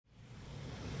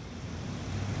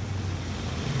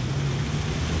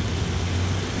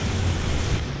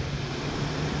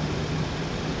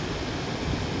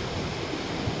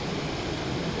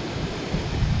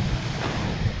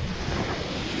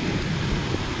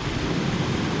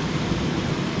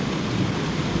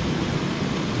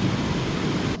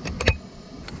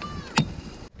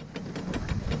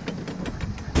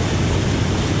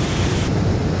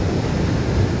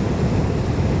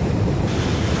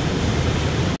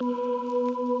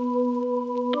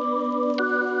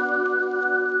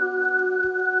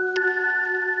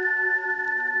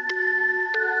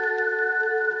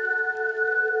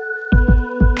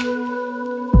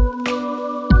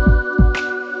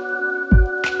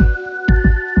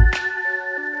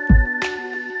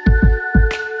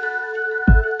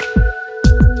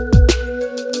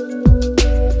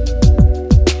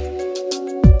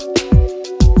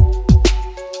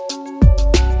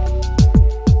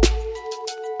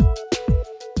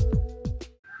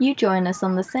You join us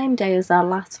on the same day as our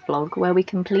last vlog, where we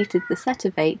completed the set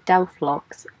of 8 Delft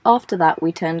locks. After that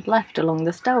we turned left along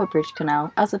the Stourbridge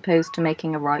canal, as opposed to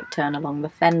making a right turn along the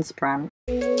Fens branch.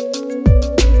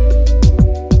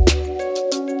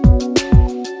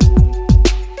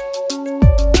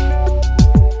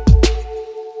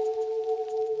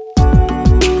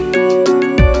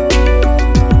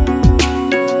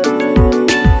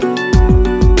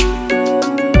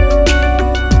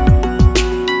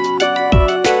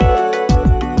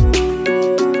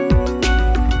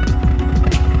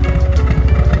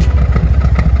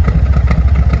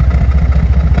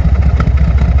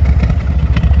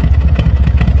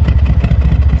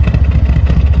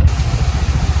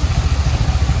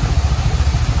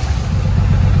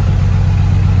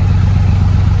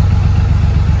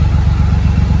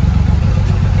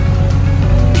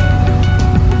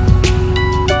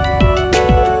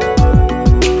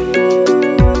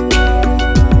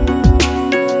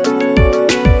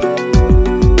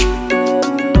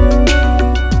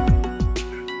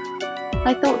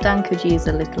 I thought Dan could use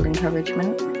a little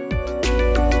encouragement.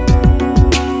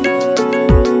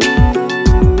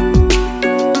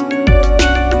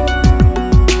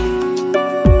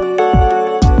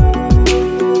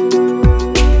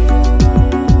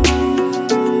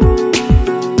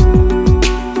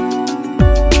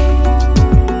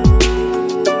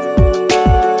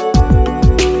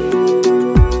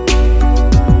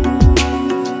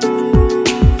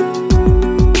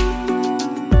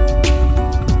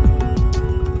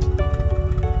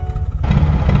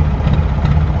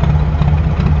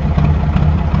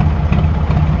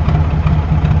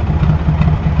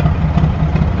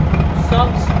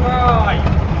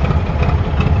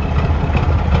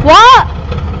 What?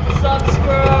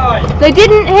 Subscribe! They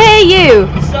didn't hear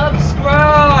you!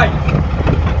 Subscribe!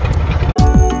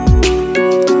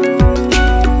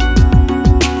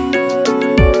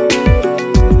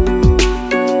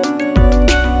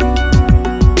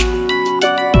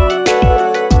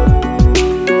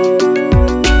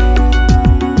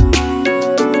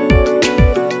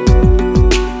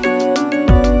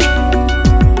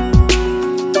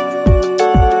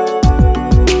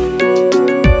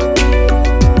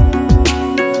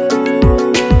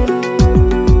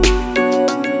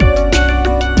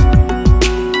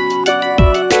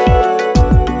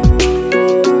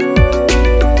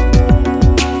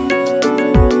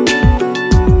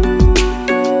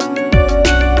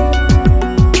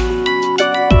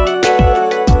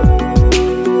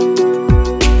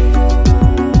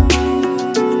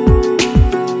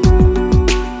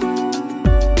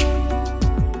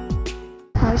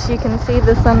 As you can see,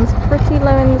 the sun's pretty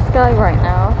low in the sky right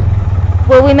now.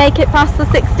 Will we make it past the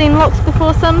 16 locks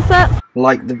before sunset?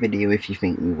 Like the video if you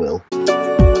think we will.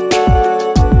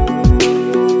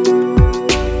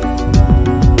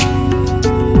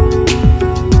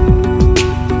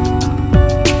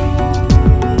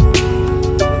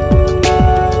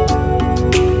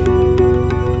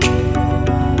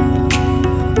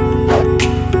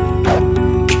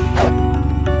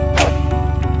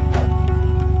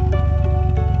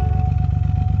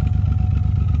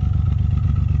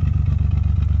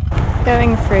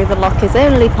 Going through the lock is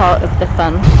only part of the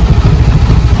fun.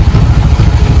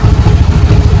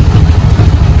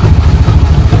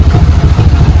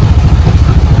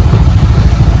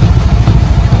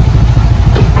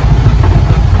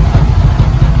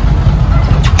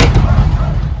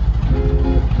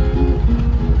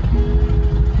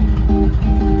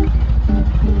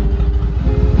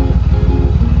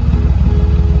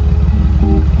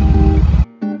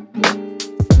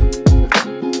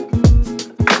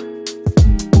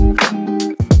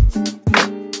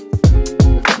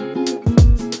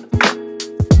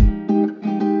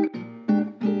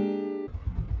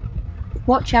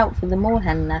 Watch out for the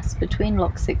moorhen nest between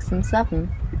lock 6 and 7.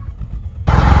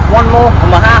 One more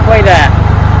and we're halfway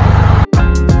there.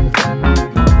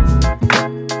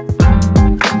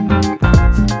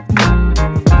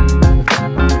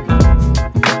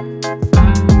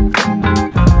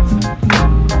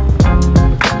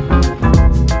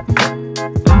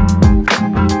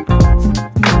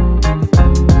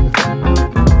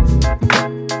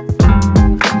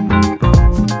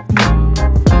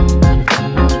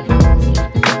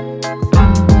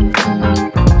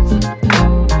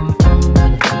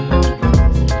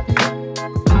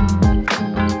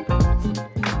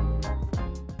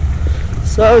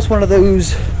 So it's one of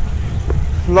those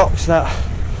locks that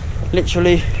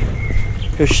literally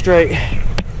go straight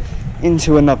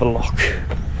into another lock,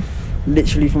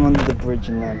 literally from under the bridge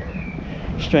and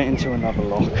then straight into another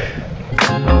lock.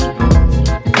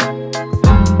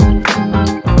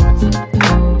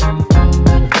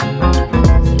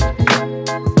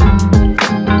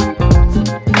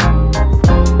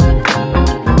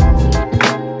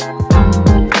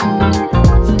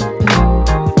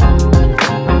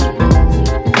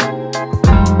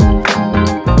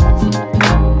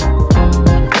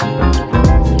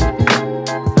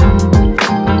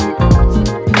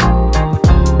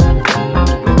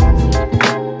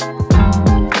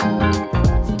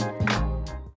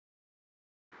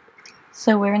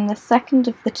 the second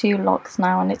of the two locks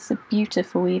now, and it's a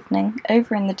beautiful evening.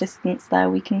 Over in the distance there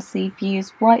we can see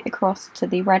views right across to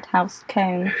the Red House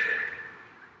Cone.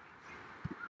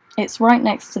 It's right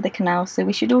next to the canal, so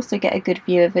we should also get a good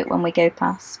view of it when we go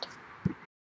past.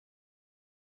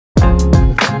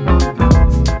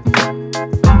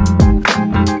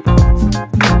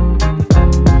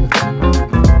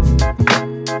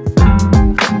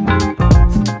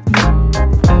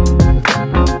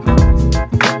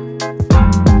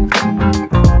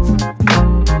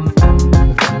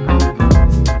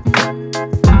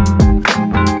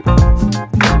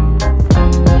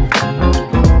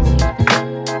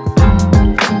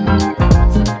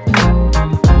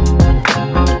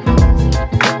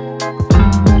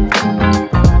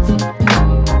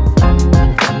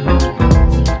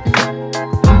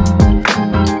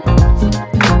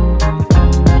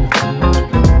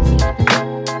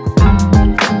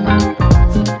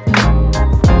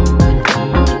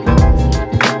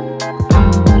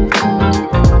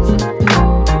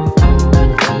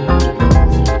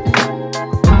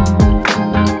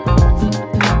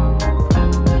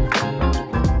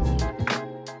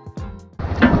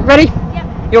 Ready? Yep.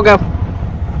 You'll go.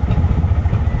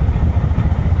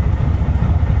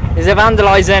 Is there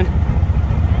vandalising?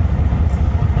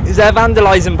 Is there a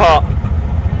vandalising part?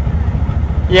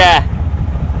 Yeah.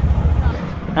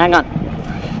 Hang on.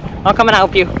 I'll come and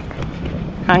help you.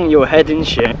 Hang your head in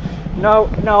shit. No,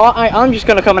 I'm just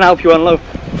gonna come and help you unload.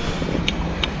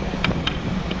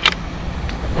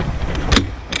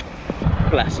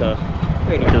 Bless her.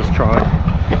 Really does try.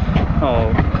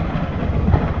 Oh,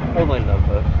 I love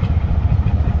her.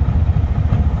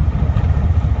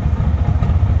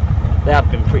 They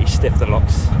have been pretty stiff, the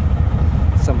locks.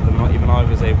 Some of them not even I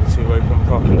was able to open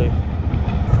properly.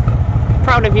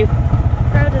 Proud of you.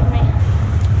 Proud of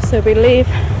me. So we leave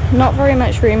not very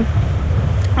much room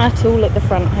at all at the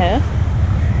front here.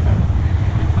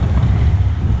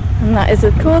 And that is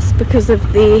of course because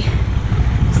of the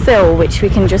sill, which we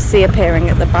can just see appearing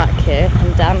at the back here,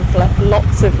 and Dan's left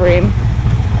lots of room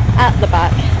at the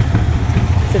back,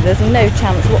 so there's no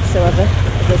chance whatsoever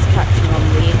of us catching on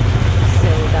the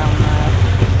sill down there.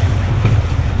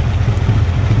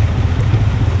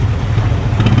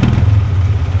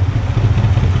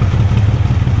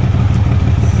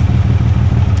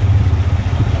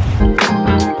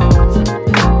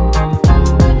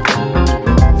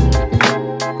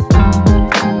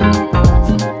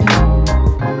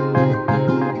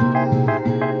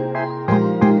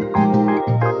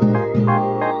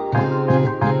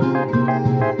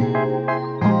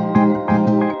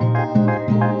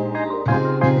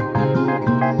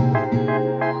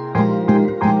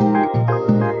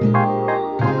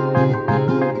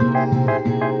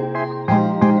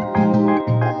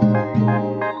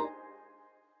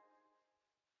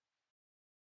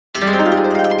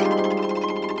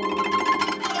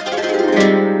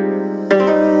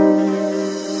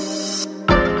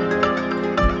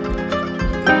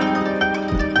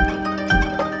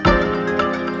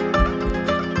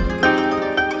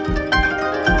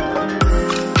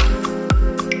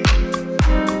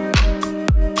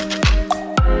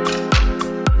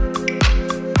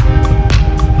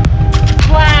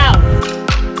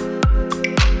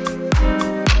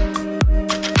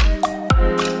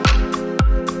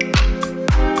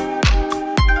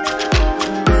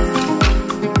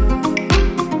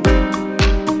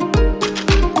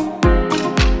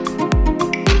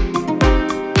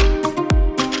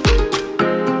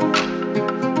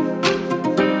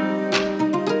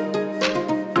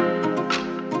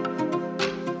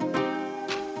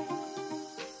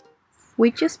 We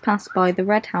just passed by the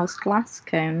Red House glass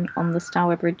cone on the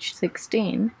Stourbridge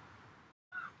 16.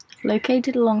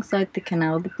 Located alongside the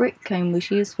canal, the brick cone was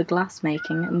used for glass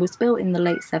making and was built in the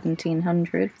late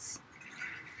 1700s.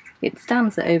 It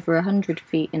stands at over 100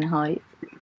 feet in height.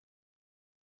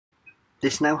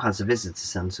 This now has a visitor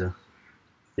centre,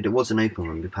 but it wasn't open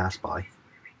when we passed by.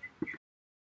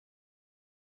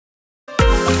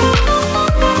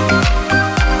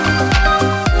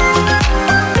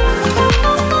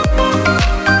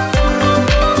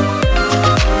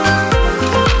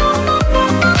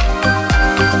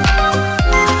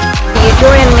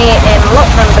 Join me in lock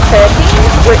number 13,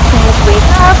 which means we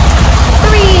have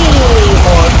 3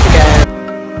 more to go.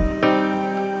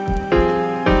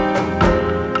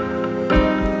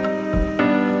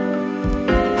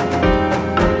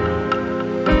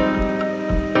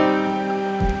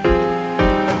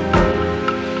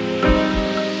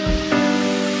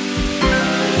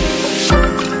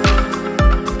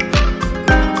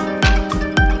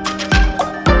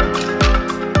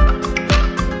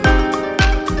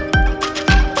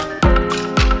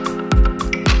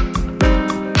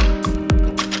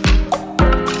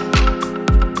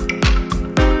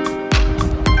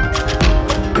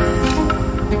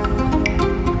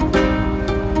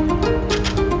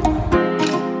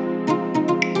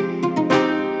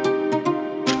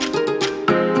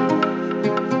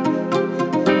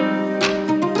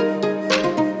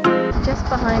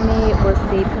 behind me was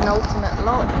the penultimate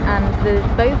lock, and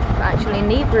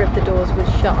neither of the doors was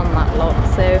shut on that lock,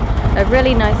 so a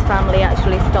really nice family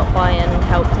actually stopped by and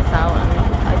helped us out, and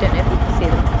I don't know if you can see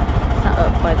them sat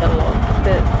up by the lock,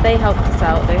 but they helped us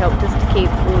out. They helped us to keep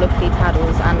all of the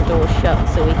paddles and doors shut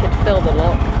so we could fill the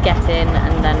lock, get in,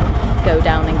 and then go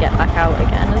down and get back out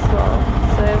again as well.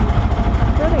 So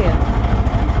brilliant.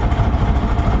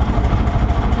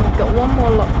 We've got one more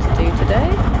lock to do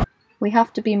today. We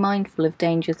have to be mindful of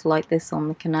dangers like this on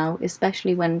the canal,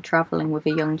 especially when travelling with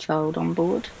a young child on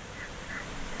board.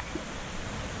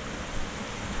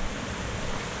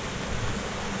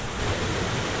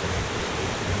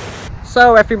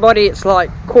 So everybody, it's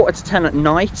like 9:45 at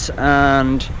night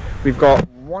and we've got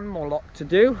one more lock to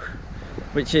do,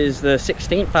 which is the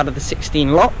 16th out of the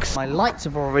 16 locks. My lights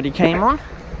have already came on.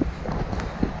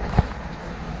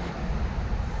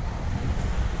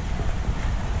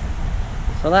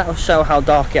 So that will show how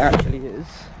dark it actually is.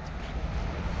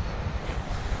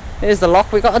 Here's the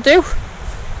lock we got to do.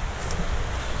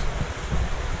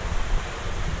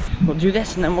 We'll do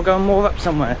this and then we'll go and moor up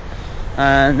somewhere.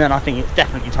 And then I think it's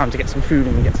definitely time to get some food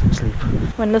and get some sleep.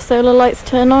 When the solar lights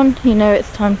turn on, you know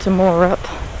it's time to moor up.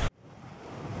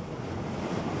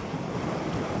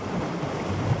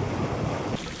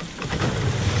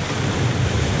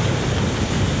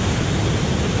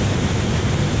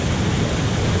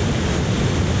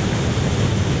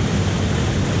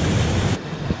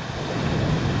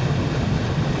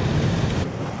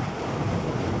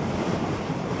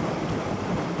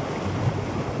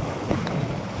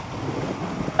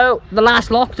 So, the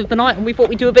last lock of the night, and we thought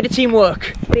we'd do a bit of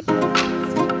teamwork.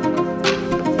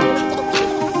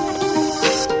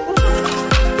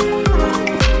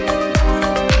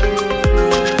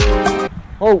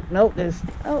 Oh, no, there's...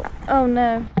 Oh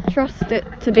no. Trust it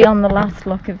to be on the last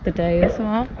lock of the day as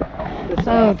well.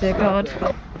 Oh dear God.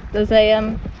 There's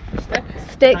a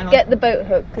stick. Get the boat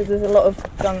hook, because there's a lot of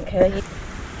gunk here.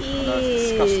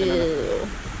 Ew.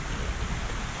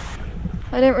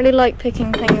 I don't really like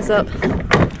picking things up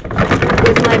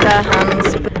with my bare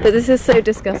hands, but this is so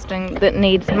disgusting that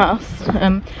needs must.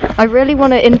 I really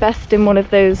want to invest in one of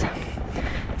those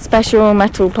special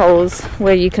metal poles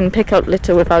where you can pick up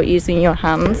litter without using your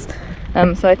hands.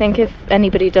 So I think if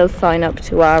anybody does sign up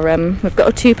to our, we've got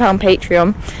a £2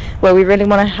 Patreon where we really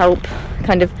want to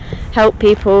help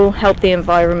people, help the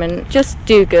environment, just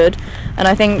do good. And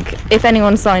I think if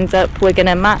anyone signs up, we're going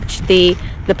to match the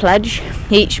pledge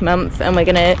each month, and we're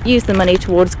going to use the money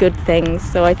towards good things.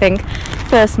 So I think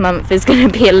first month is going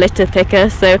to be a litter picker,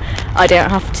 so I don't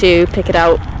have to pick it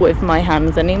out with my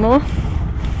hands anymore.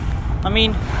 I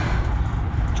mean,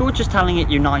 George is telling it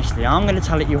you nicely. I'm going to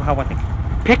tell it you how I think.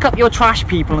 Pick up your trash,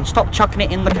 people, and stop chucking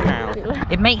it in the canal.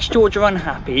 It makes Georgia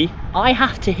unhappy. I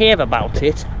have to hear about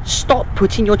it. Stop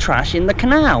putting your trash in the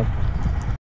canal.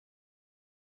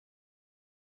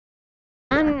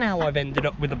 And now I've ended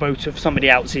up with a boat of somebody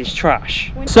else's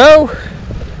trash. So,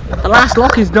 the last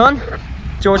lock is done.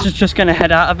 George is just going to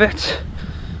head out of it.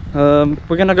 We're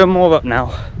going to go moor up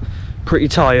now. Pretty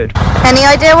tired. Any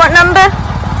idea what number?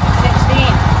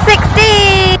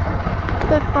 16! 16!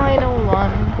 The final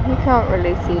one. He can't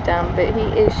really see down, but he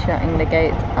is shutting the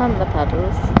gates and the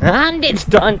paddles. And it's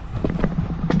done.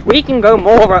 We can go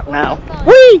moor up now.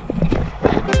 Whee!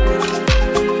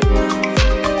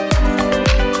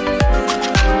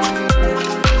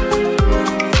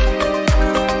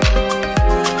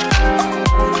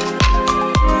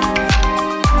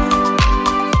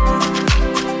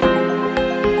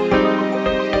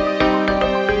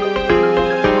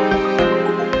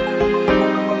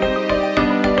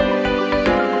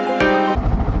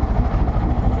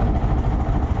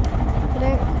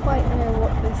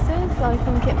 I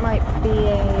think it might be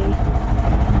an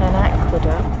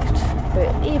aqueduct,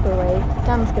 but either way,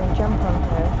 Dan's going to jump on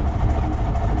her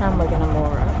and we're going to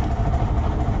moor up.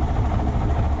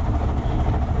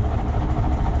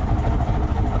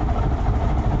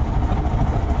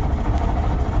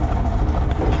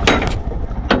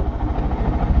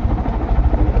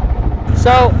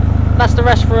 So that's the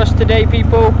rest for us today,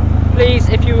 people. Please,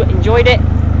 if you enjoyed it,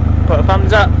 put a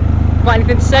thumbs up. Got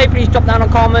anything to say, please drop down a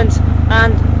comment.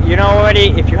 And you know already,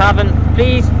 if you haven't,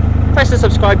 please press the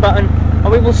subscribe button, and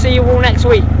we will see you all next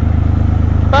week.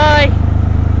 Bye!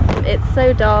 It's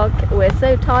so dark, we're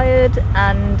so tired,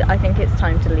 and I think it's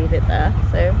time to leave it there.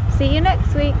 So, see you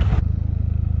next week!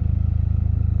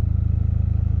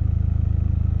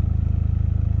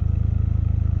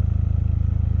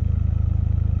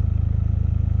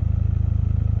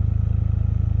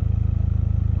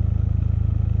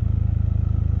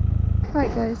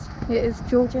 Right guys, it is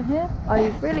Georgia here. I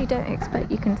really don't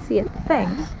expect you can see a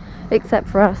thing, except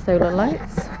for our solar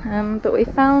lights. But we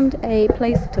found a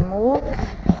place to moor.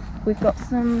 We've got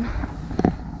some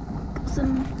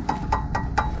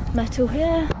metal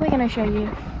here. We're going to show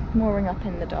you mooring up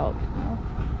in the dark now.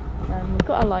 We've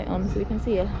got a light on so we can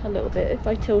see a little bit. If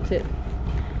I tilt it,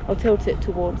 I'll tilt it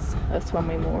towards us when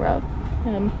we moor up.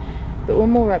 But we'll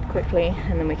moor up quickly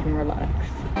and then we can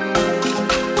relax.